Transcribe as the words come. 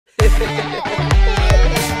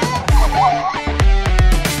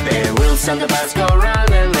The wheels on the bus go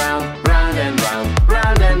round and round, round and round,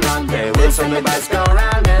 round and round. The wheels on the bus go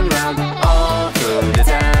round and round, all through the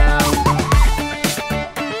town.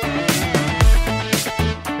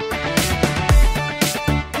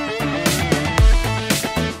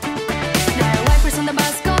 The wipers on the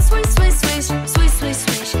bus go swish, swish, swish, swish, swish,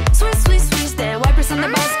 swish, swish, swish, swish. The wipers on the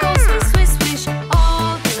bus go swish, swish, swish,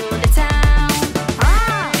 all through the town.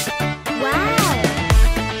 Wow!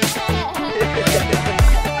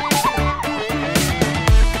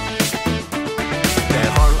 The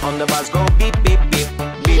horn on the bus go beep, beep, beep,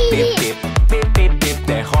 beep, beep, beep, beep, beep, beep.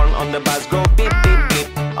 The horn on the bus go beep, beep, beep,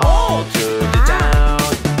 all through the town.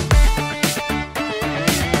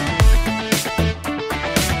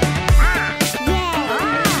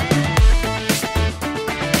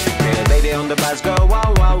 The baby on the bus go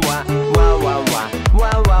wah, wah, wah, wah, wah, wah,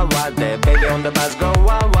 wah, wah, wah. The baby on the bus go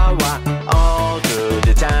wah, wah, wah, all through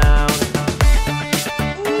the town.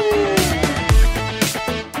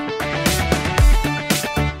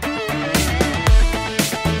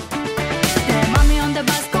 The mommy on the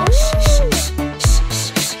bus go shh, shh, shh,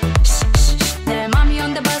 shh, shh, shh, shh. The mommy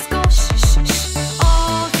on the bus go shh, shh, shh,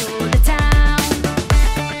 all through the town.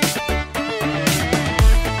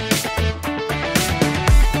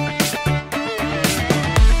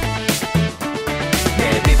 The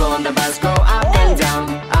people on the bus go up and down,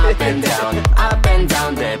 up and down, up and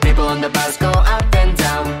down. The people on the bus go up and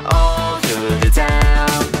down, all through the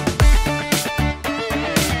town.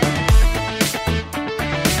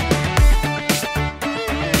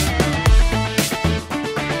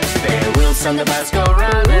 The wheels on the bus go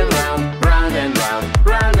round and round, round and round,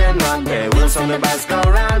 round and round. The wheels on the bus go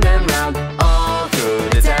round and round, all through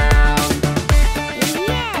the town.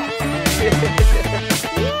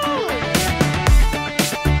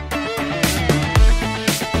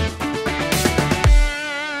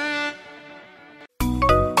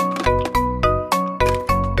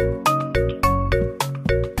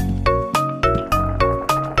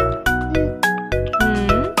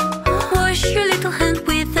 Wash your little hand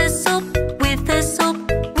with the soap, with the soap,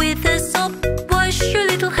 with the soap. Wash your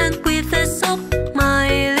little hand with the soap,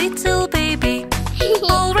 my little baby.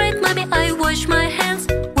 Alright, mommy, I wash my hands,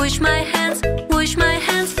 wash my hands, wash my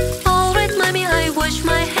hands. Alright, mommy, I wash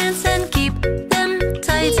my hands and keep them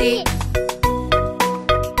tidy.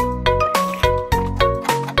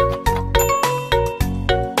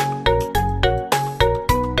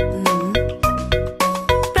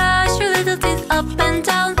 Brush your little teeth up and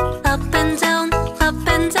down, up and down, up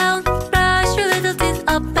and down. Brush your little teeth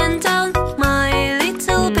up and down, my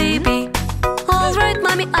little baby. Alright,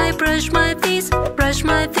 mommy, I brush my teeth, brush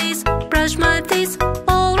my teeth, brush my teeth.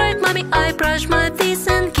 Alright, mommy, I brush my teeth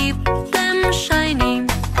and keep them shining.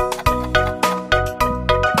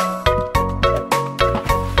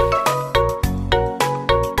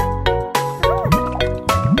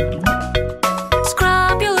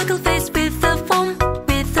 Scrub your little face with the foam,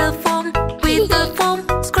 with the foam, with the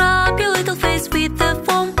foam. Scrub your little face with the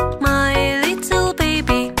foam, my little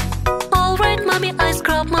baby. Alright, mommy, I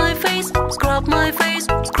scrub my face, scrub my face,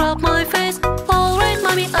 scrub my face. Alright,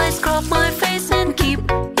 mommy, I scrub my face and keep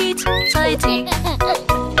it tidy.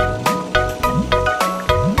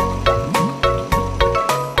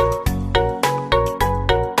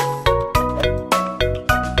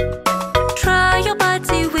 Dry your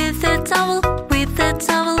body with a towel, with a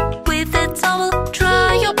towel, with a towel.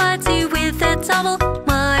 Dry your body with a towel,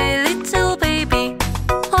 my little baby.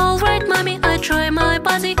 Alright, mommy, I dry my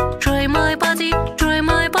body, dry my body, dry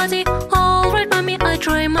my body. Alright, mommy, I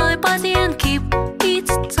dry my body and keep it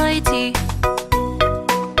tidy.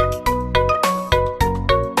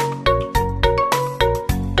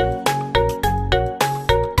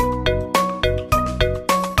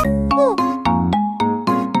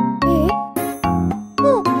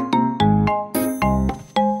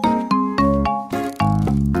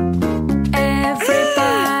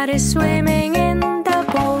 Everybody swimming in the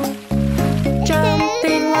pool,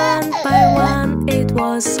 jumping one by one, it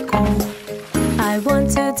was cool. I want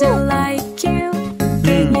to do like you,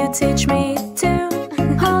 can you teach me to?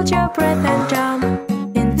 Hold your breath and jump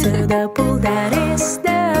into the pool, that is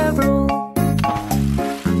the rule.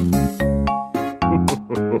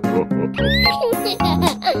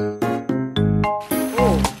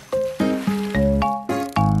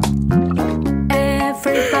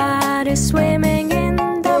 Everybody swimming in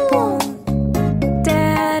the pool,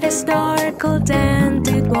 Daddy snorkeled and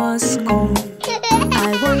it was cool.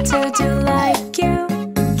 I want to do like you,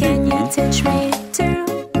 can you teach me to?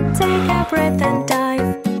 Take a breath and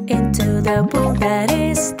dive into the pool, that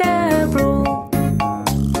is the rule.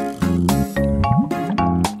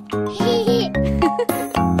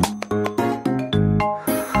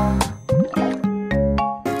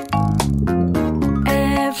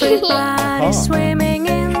 is swimming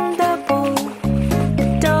in the pool.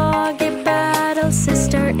 Doggy paddle,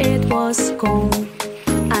 sister, it was cool.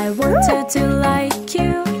 I want to do like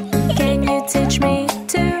you. Can you teach me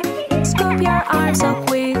to scoop your arms up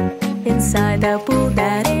quick inside the pool?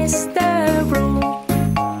 That is the rule.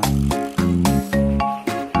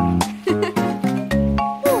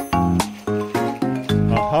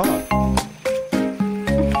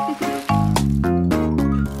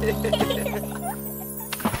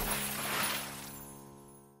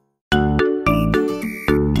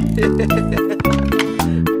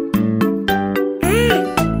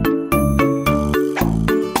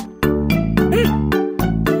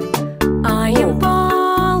 I am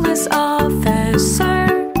police officer.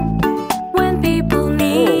 When people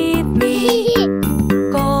need me,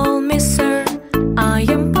 call me sir. I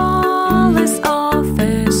am police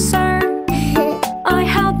officer. I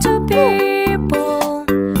help the people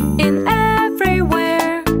in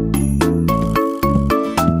everywhere.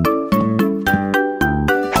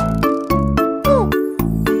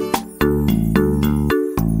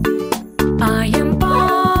 I am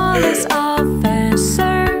police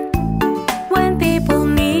officer. When people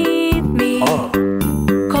need me,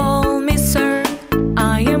 call me sir.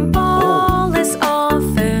 I am police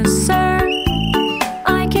officer.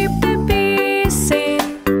 I keep the peace in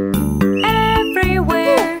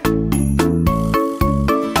everywhere.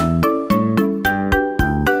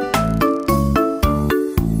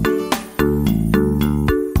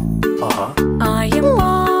 I am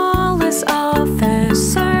police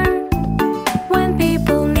officer. When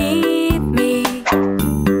people need me,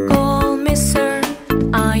 call me sir.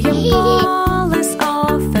 I am police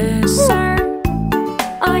officer.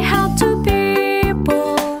 I help the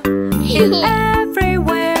people in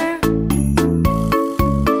everywhere.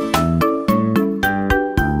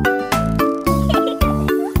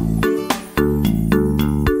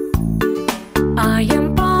 I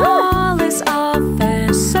am police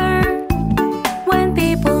officer. When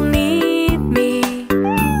people need me,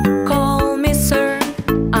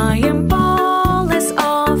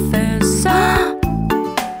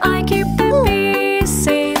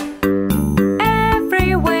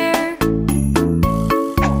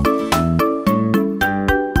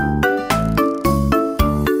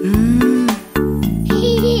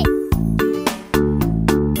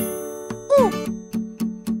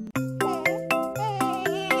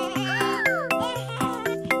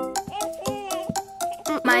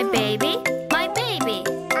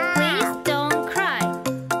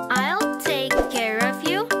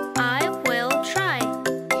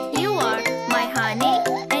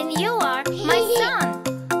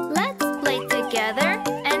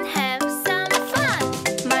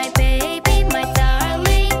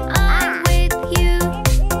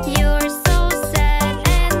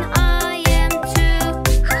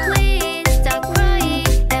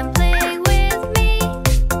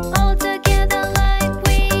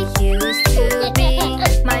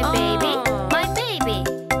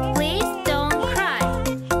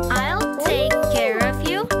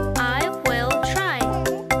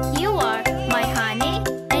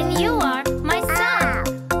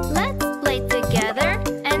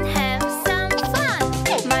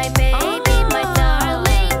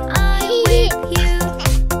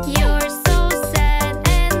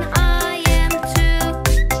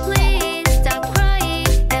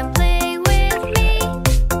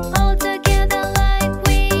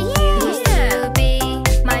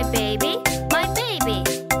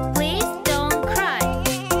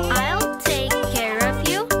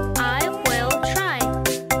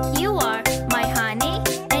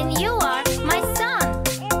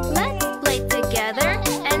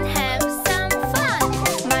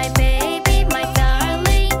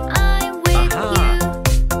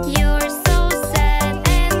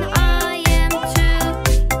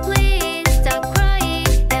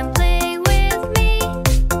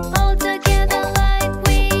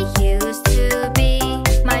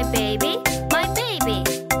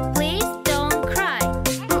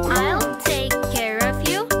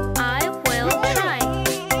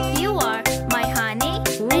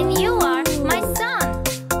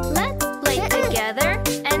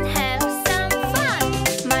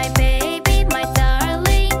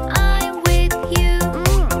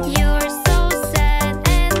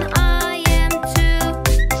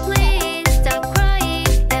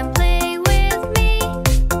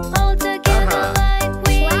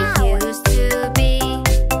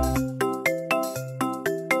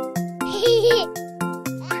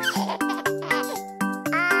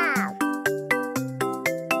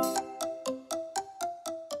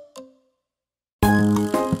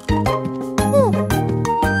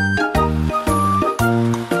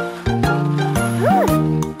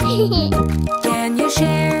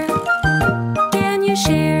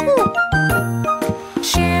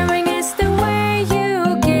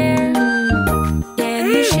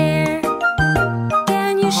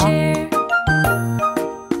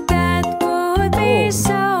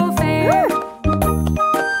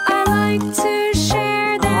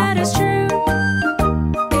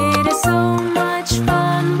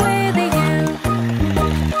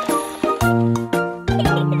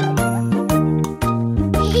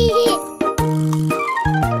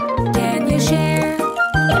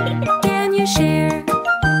 you share?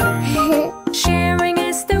 Sharing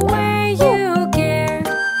is the way you care.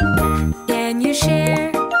 Can you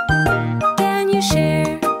share? Can you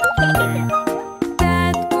share?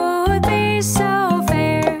 That would be so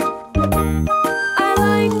fair. I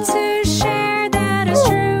like to share, that is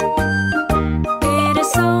true. It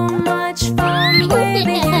is so much fun with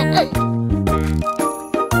you.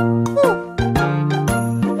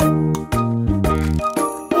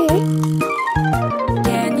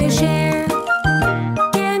 Can you share?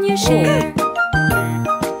 Can you share?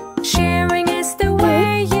 Sharing is the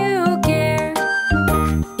way you care.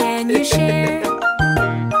 Can you share?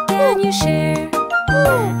 Can you share?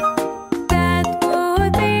 That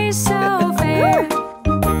would be so fair.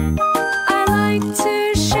 I like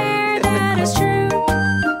to share, that is true.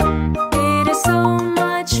 It is so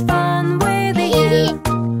much fun with you.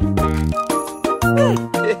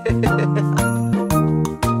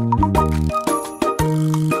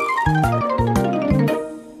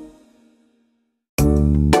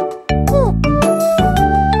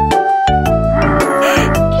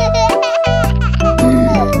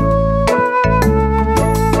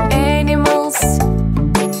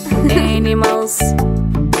 Animals,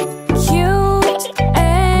 cute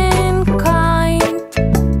and kind.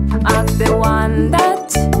 Ask the one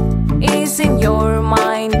that is in your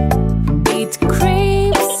mind. It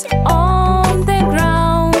creeps on the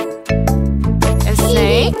ground. A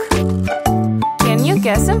snake? Can you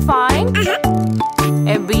guess and find?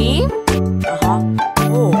 A bee?